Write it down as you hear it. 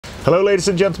Hello ladies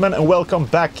and gentlemen, and welcome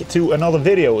back to another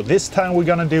video. This time we're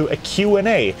gonna do a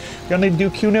Q&A. We're gonna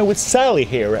do Q&A with Sally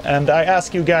here, and I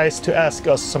ask you guys to ask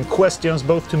us some questions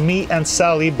both to me and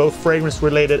Sally, both fragrance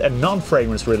related and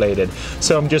non-fragrance related.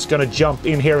 So I'm just gonna jump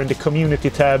in here in the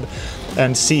community tab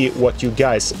and see what you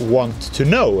guys want to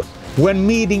know. When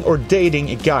meeting or dating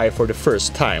a guy for the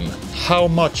first time, how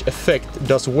much effect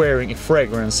does wearing a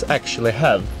fragrance actually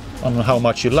have on how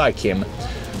much you like him?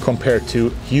 Compared to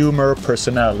humor,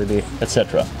 personality,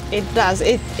 etc. It does.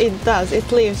 It does.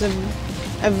 It leaves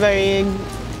a very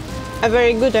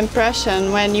good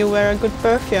impression when you wear a good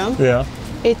perfume. Yeah.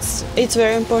 It's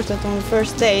very important on the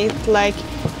first date. Like,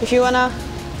 if you wanna,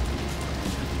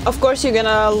 of course you're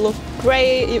gonna look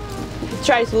great. You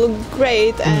try to look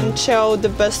great and show the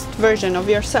best version of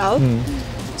yourself.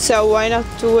 So why not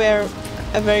to wear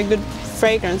a very good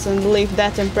fragrance and leave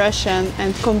that impression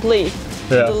and complete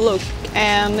the look.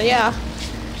 And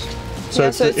so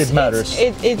it matters.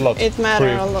 It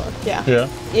matters a lot.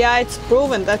 Yeah, it's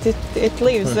proven that it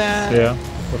leaves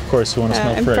of course you want to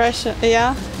smell impression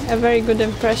fresh. A very good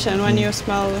impression when you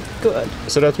smell good.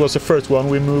 So that was the first one.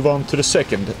 We move on to the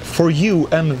second. For you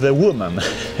and the woman,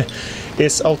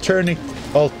 is alternating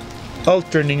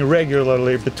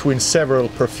regularly between several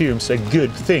perfumes a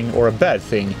good thing or a bad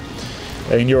thing,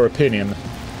 in your opinion?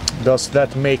 Does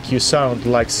that make you sound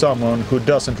like someone who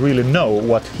doesn't really know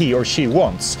what he or she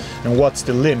wants? And what's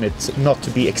the limit not to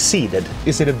be exceeded?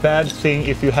 Is it a bad thing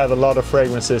if you have a lot of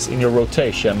fragrances in your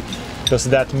rotation? Does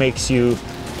that makes you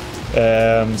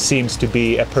seems to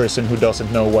be a person who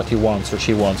doesn't know what he wants or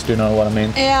she wants? Do you know what I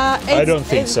mean? Yeah, I don't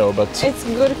think so, but it's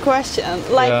a good question.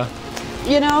 Like,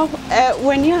 you know,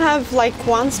 when you have like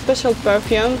one special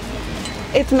perfume,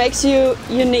 it makes you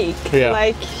unique.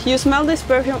 Like, you smell this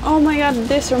perfume, oh my god,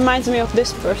 this reminds me of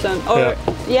this person, or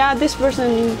this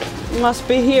person must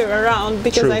be here around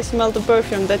because I smell the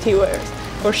perfume that he wears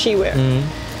or she wears.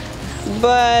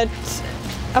 But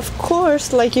of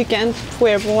course, like, you can't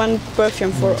wear one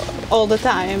perfume for all the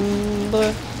time.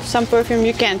 Some perfume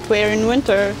you can't wear in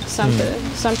winter. Some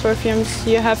perfumes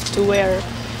you have to wear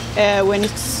when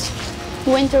it's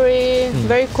wintry,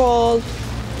 very cold.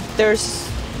 There's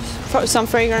some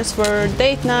fragrance for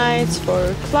date nights,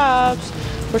 for clubs,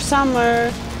 for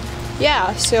summer.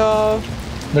 Yeah, so...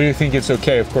 But you think it's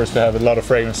okay, of course, to have a lot of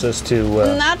fragrances to...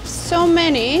 Not so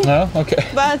many. No? Okay.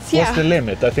 But What's the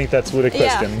limit? I think that's the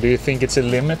question. Do you think it's a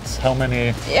limit? How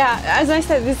many... Yeah, as I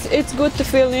said, it's good to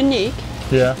feel unique.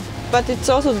 Yeah. But it's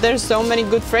also, there's so many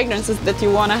good fragrances that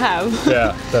you want to have.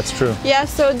 Yeah, that's true. Yeah,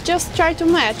 so just try to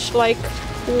match, like...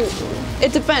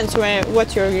 It depends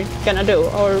what you're gonna do,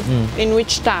 or in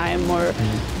which time, or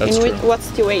what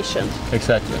situation.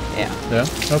 Exactly. Yeah.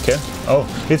 Okay. Oh,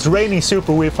 it's raining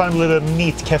super. We found a little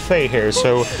neat cafe here,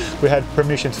 so we had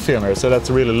permission to film here. So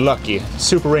that's really lucky.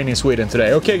 Super rainy in Sweden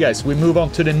today. Okay, guys, we move on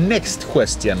to the next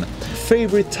question.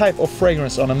 Favorite type of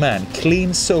fragrance on a man: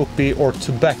 clean, soapy, or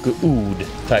tobacco oud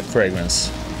type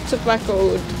fragrance?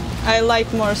 Tobacco oud. I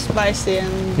like more spicy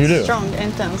and strong,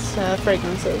 intense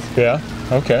fragrances. Yeah.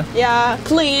 Okay. Yeah,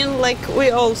 clean, like we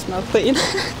all smell clean.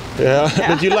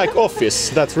 But you like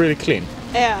office, that's really clean.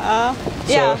 Yeah,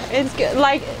 it's good.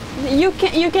 Like, you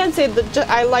can't say that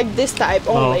I like this type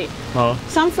only.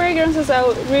 Some fragrances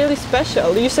are really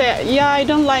special. You say, I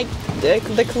don't like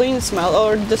the clean smell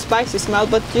or the spicy smell,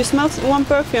 but you smell one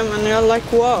perfume and you're like,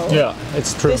 whoa. Yeah,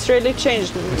 it's true. This really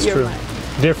changed your mind.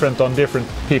 Different on different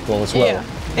people as well. Yeah,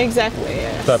 exactly.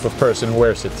 Yes. Type of person who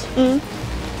wears it.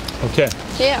 Okay.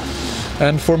 Yeah.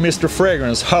 And for Mr.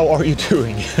 Fragrance, how are you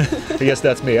doing? I guess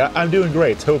that's me. I'm doing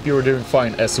great. Hope you're doing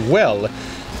fine as well.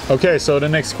 Okay, so the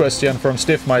next question from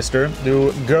Stiffmeister.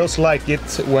 Do girls like it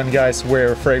when guys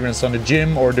wear fragrance on the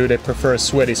gym, or do they prefer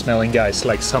sweaty smelling guys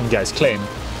like some guys claim?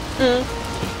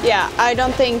 Yeah, I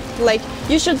don't think, like,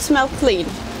 you should smell clean.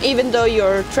 Even though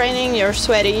you're training, you're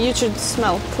sweaty, you should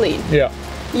smell clean. Yeah.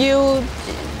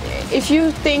 If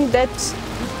you think that,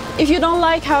 if you don't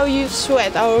like how you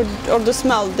sweat or the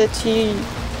smell that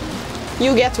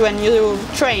you get when you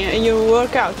train, you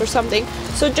work out or something,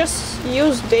 so just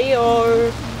use Beau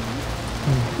or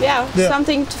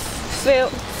something to feel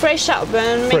fresh up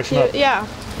and make you,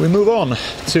 We move on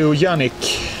to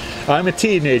Yannick. I'm a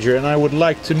teenager and I would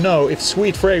like to know if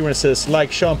sweet fragrances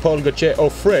like Jean Paul Gaultier Eau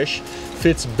Fraiche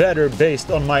fits better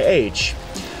based on my age.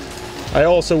 I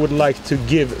also would like to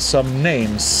give some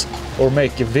names or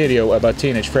make a video about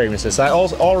teenage fragrances. I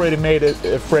also already made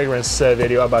a fragrance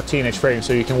video about teenage fragrances,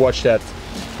 so you can watch that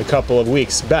a couple of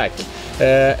weeks back.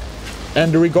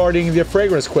 And regarding the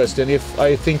fragrance question, if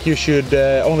I think you should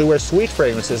only wear sweet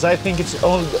fragrances, I think it's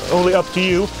only up to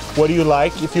you. What do you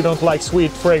like? If you don't like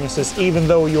sweet fragrances, even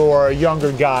though you're a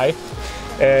younger guy,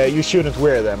 you shouldn't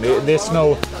wear them. There's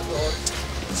no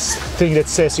thing that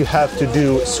says you have to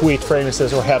do sweet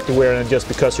fragrances or have to wear them just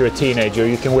because you're a teenager.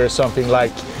 You can wear something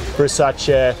like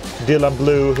Versace Dylan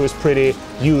Blue, who's pretty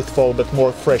youthful but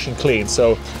more fresh and clean.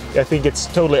 So I think it's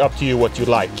totally up to you what you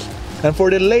like. And for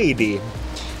the lady,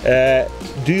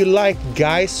 do you like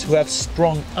guys who have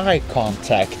strong eye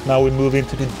contact? Now we move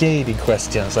into the dating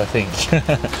questions, I think.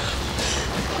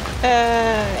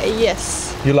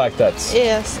 Yes. You like that?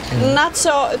 Yes. Not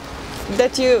so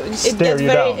that it gets very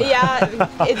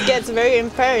it gets very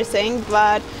embarrassing,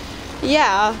 but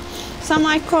yeah, some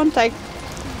eye contact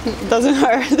doesn't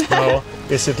hurt. No.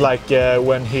 Is it like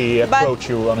when he approached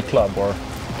you on a club, or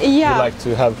you like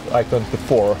to have eye contact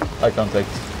before eye contact?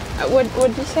 What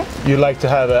did you say? You like to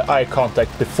have eye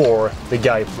contact before the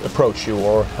guy approach you,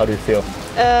 or how do you feel?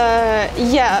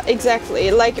 Yeah,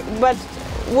 exactly. Like, but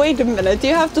wait a minute.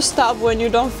 You have to stop when you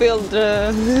don't feel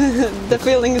the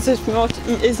feeling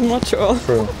is mutual.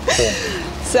 True.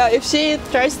 So if she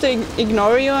tries to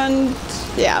ignore you, and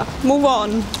move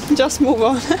on. Just move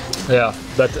on. Yeah,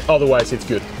 but otherwise it's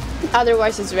good.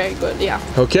 Otherwise it's very good. Yeah.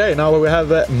 Okay, now we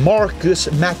have Marcus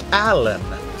McAllen.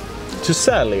 To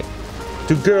Sally.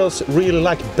 Do girls really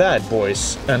like bad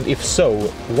boys, and if so,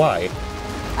 why?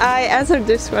 I answered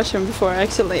this question before,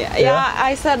 actually. Yeah,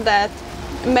 I said that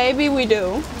maybe we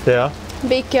do. Yeah.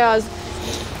 Because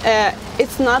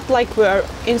it's not like we're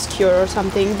insecure or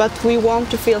something, but we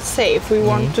want to feel safe. We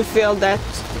want to feel that,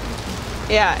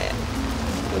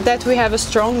 that we have a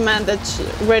strong man that's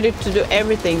ready to do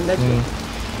everything. That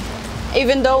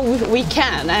even though we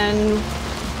can, and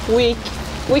we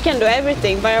can do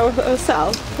everything by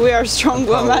ourselves. We are strong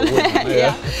women.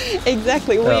 Yeah,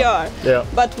 exactly. We are. Yeah.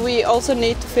 But we also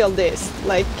need to feel this,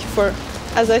 like for,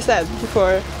 as I said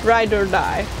before, ride or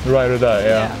die. Ride or die.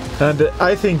 Yeah. And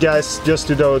I think, guys, just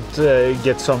to don't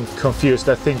get some confused,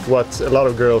 I think what a lot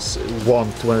of girls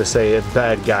want when they say a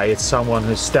bad guy, it's someone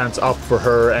who stands up for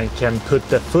her and can put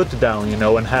the foot down, you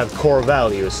know, and have core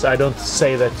values. I don't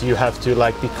say that you have to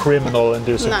like be criminal and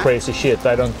do some crazy shit.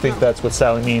 I don't think that's what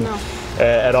Sally means.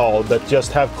 At all, but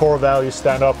just have core values,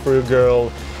 stand up for your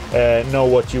girl, know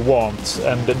what you want,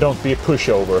 and don't be a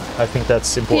pushover. I think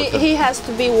that's important. He has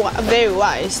to be very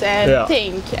wise and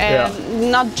think,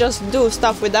 and not just do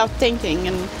stuff without thinking,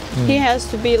 and he has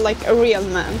to be like a real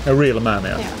man. A real man,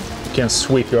 yeah. You can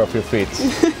sweep you off your feet.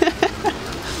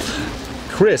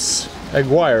 Chris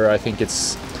Aguirre, I think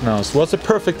it's pronounced. What's the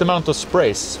perfect amount of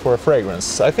sprays for a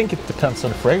fragrance? I think it depends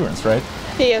on the fragrance, right?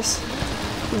 Yes.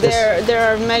 There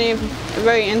are many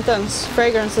very intense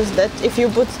fragrances that if you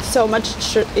put so much,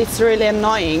 it's really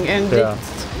annoying, and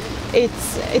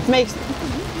it makes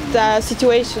the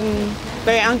situation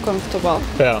very uncomfortable.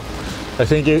 Yeah, I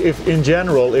think if in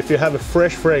general, if you have a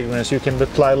fresh fragrance, you can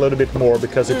apply a little bit more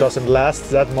because it doesn't last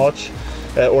that much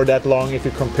or that long if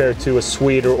you compare to a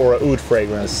sweet or a oud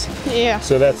fragrance. Yeah.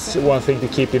 So that's one thing to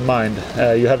keep in mind.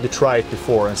 You have to try it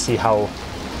before and see how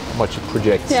much it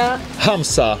projects. Yeah.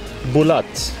 Hamza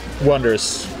Bulat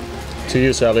wonders, to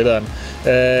you, Sally, then,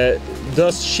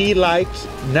 does she like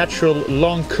natural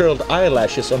long curled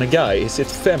eyelashes on a guy? Is it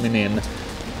feminine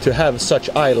to have such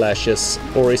eyelashes,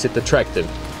 or is it attractive?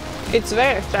 It's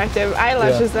very attractive.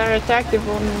 Eyelashes are attractive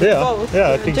on both.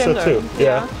 Yeah, I think gender. so too.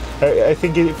 Yeah. I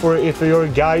think if you're a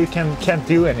guy, you can't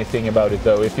do anything about it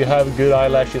though. If you have good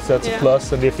eyelashes, that's a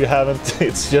plus, and if you haven't,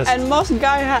 it's just. And most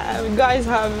guys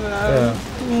have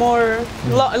more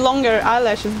longer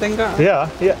eyelashes than girls. Yeah.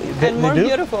 And more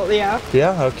beautiful. Yeah.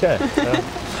 Yeah. Okay.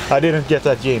 I didn't get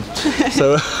that gene,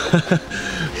 so.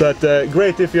 But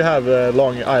great if you have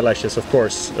long eyelashes, of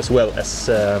course, as well as.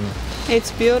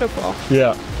 It's beautiful.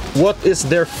 Yeah. What is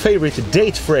their favorite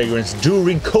date fragrance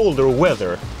during colder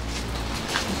weather?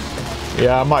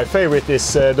 Yeah, my favorite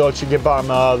is Dolce &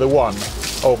 Gabbana, the one.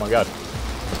 Oh my god.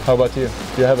 How about you?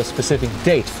 Do you have a specific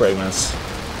date fragrance?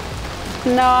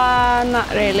 No, not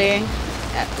really.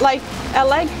 Like, I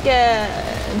like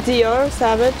Dior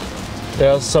Savage.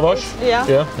 Yeah, Savage? Yeah.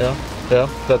 Yeah,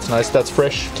 that's nice. That's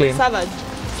fresh, clean. Savage.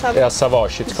 Yeah,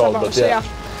 Savage it's called, Savage, but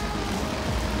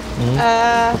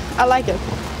yeah. I like it.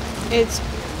 It's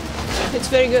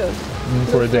very good.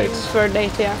 For a date. For a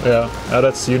date, yeah. Yeah,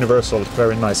 that's universal.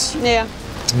 Very nice. Yeah.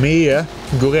 Mie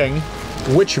Goreng,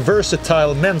 which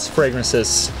versatile men's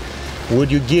fragrances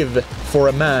would you give for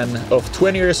a man of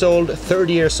 20 years old,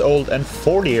 30 years old, and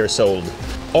 40 years old?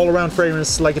 All-around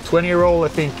fragrance like a 20-year-old, I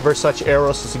think Versace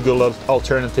Eros is a good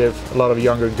alternative. A lot of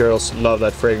younger girls love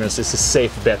that fragrance. It's a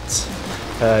safe bet.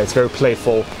 It's very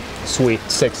playful, sweet,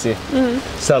 sexy.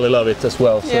 Sally love it as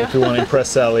well, so if you want to impress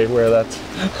Sally, wear that.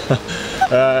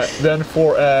 Then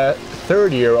for a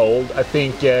 30-year-old, I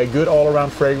think a good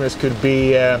all-around fragrance could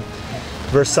be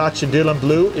Versace Dylan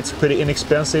Blue. It's pretty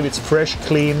inexpensive. It's fresh,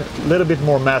 clean, a little bit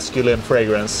more masculine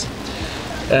fragrance.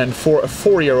 And for a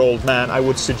 4-year-old man, I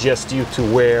would suggest you to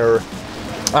wear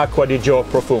Acqua di Gio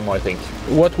Profumo, I think.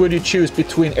 What would you choose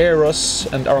between Eros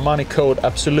and Armani Code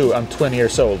Absolute? I'm 20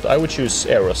 years old. I would choose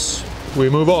Eros. We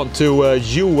move on to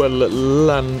Joel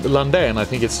Landén, I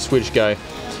think it's a Swedish guy.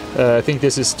 I think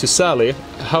this is to Sally.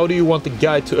 How do you want the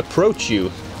guy to approach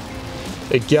you?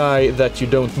 A guy that you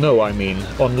don't know, I mean.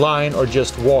 Online or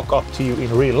just walk up to you in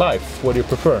real life? What do you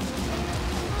prefer?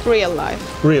 Real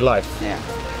life. Real life? Yeah.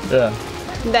 Yeah.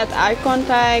 That eye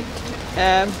contact,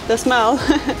 the smell.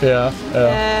 Yeah.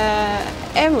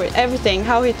 Everything,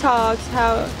 how he talks,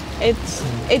 how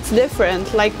it's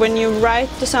different. Like when you write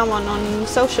to someone on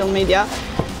social media,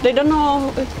 they don't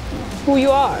know who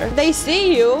you are. They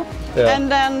see you, and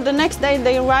then the next day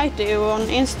they write to you on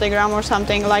Instagram or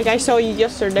something. Like, I saw you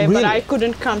yesterday, really? but I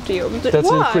couldn't come to you. That's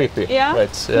why? Creepy. Yeah.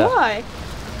 Right. Yeah. Why?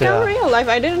 In real life,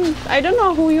 I don't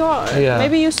know who you are. Yeah.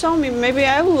 Maybe you saw me. Maybe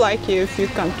I will like you if you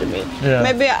come to me. Yeah.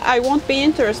 Maybe I won't be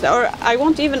interested, or I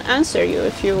won't even answer you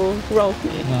if you wrote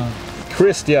me. No.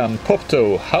 Christian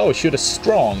Popto, how should a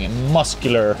strong,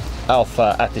 muscular,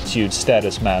 alpha attitude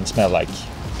status man smell like?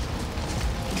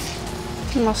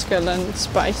 Muscular and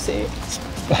spicy.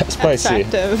 Spicy.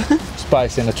 Attractive.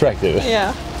 Spicy and attractive.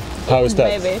 Yeah. How is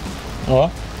that? Maybe. Oh?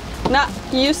 No,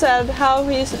 you said how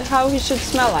he should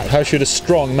smell like. How should a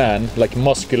strong man, like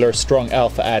muscular, strong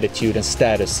alpha attitude and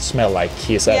status smell like?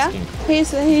 He is asking.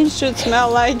 Yeah, he should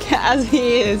smell like as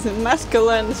he is,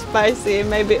 masculine, spicy,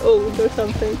 maybe oud or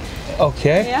something.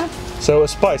 Okay. Yeah. So a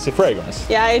spicy fragrance.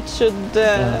 Yeah, it should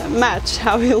match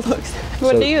how he looks.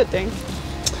 What do you think?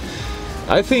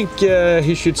 I think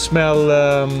he should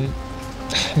smell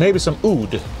maybe some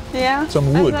oud. Yeah.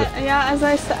 Some wood. As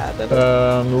I said.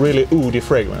 Really oody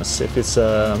fragrance. If it's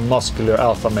a muscular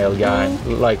alpha male guy,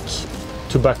 like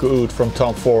Tobacco Oud from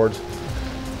Tom Ford.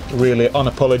 Really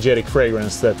unapologetic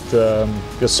fragrance that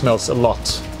just smells a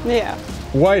lot. Yeah.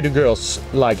 Why do girls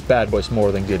like bad boys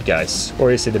more than good guys?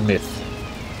 Or is it a myth?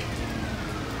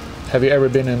 Have you ever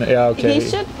been in... Yeah, okay.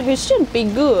 He should be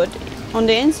good on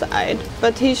the inside,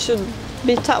 but he should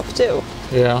be tough too.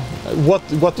 Yeah. What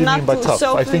do you mean by tough?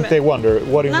 I think they wonder.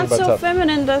 What do you mean by tough? Not so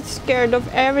feminine, that's scared of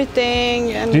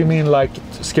everything. And do you mean like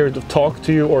scared to talk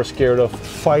to you or scared of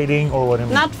fighting or what do you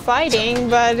mean? Not fighting,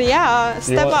 but yeah,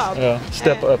 step up. Yeah,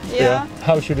 step up. Yeah.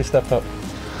 How should he step up?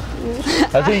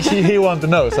 I think he wants to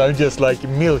know, so I'm just like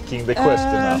milking the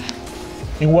question now.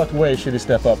 In what way should he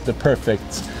step up? The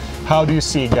perfect. How do you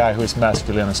see a guy who is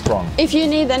masculine and strong? If you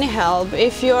need any help,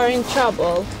 if you're in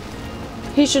trouble,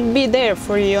 he should be there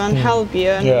for you and help you.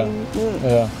 And,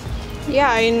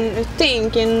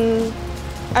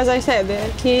 as I said,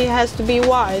 he has to be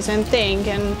wise and think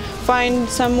and find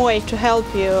some way to help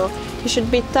you. He should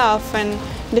be tough and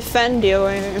defend you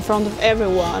in front of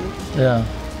everyone. Yeah.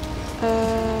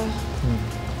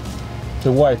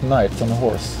 The white knight on a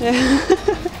horse. Yeah.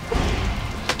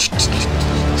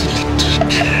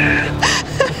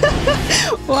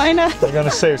 Why not? I'm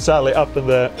gonna save Sally up in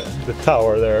the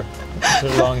tower there.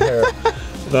 Long hair.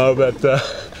 No, but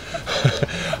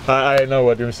I know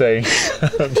what you're saying.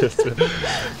 I'm just.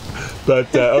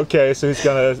 But okay, so he's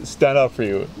gonna stand up for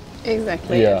you.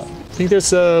 Exactly. Yeah. I think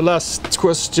there's a last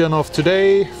question of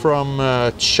today from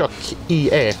Chuck E.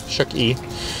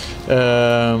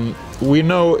 We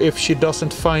know if she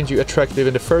doesn't find you attractive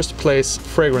in the first place,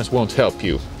 fragrance won't help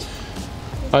you.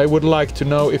 I would like to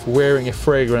know if wearing a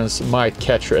fragrance might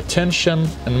catch her attention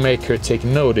and make her take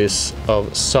notice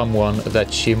of someone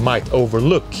that she might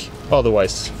overlook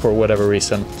otherwise for whatever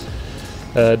reason.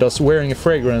 Does wearing a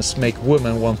fragrance make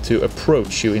women want to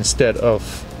approach you instead of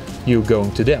you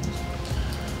going to them?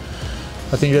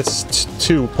 I think that's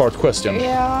two-part question.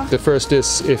 Yeah. The first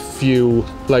is if you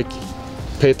like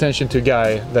pay attention to a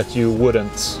guy that you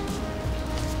wouldn't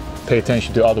pay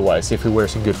attention to otherwise if he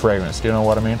wears a good fragrance. Do you know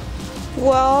what I mean?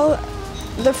 Well,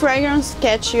 the fragrance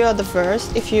catch you at the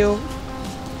first if you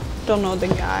don't know the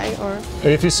guy, or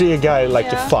if you see a guy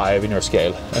like a 5 in your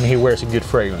scale and he wears a good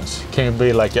fragrance, can you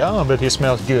be like, oh, but he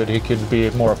smells good, he could be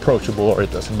more approachable, or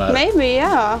it doesn't matter? Maybe,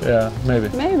 yeah. Yeah, maybe.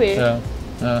 Maybe. Yeah.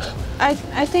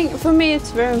 I think for me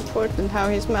it's very important how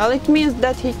he smells. It means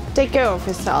that he takes care of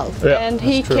himself, and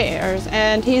he cares,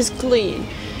 and he's clean.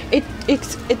 It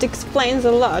explains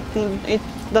a lot. It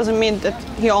doesn't mean that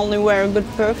he only wears good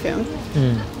perfume.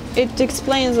 It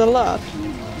explains a lot.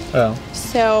 Yeah.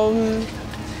 So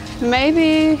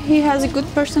maybe he has a good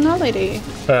personality.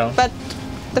 Yeah. But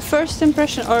the first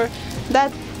impression, or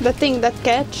the thing that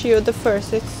catch you the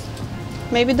first, it's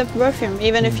maybe the perfume,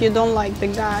 even if you don't like the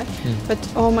guy. But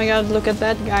oh my God, look at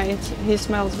that guy! He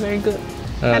smells very good.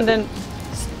 And then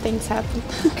things happen.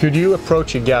 Could you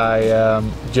approach a guy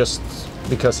just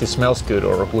because he smells good,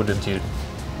 or wouldn't you?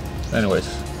 Anyways,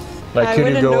 like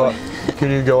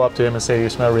could you go up to him and say you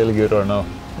smell really good or no?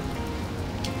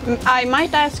 I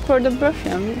might ask for the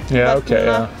perfume. Yeah, but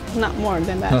okay. Not more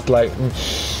than that. Not like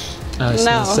I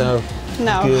smell so good.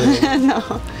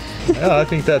 No. Yeah, I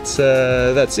think that's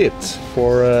it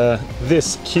for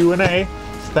this Q&A.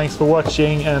 Thanks for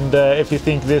watching, and if you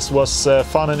think this was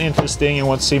fun and interesting and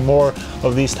want to see more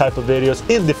of these type of videos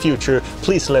in the future,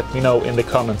 please let me know in the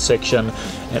comment section,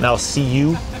 and I'll see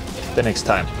you the next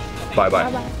time. Bye bye.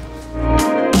 Bye bye.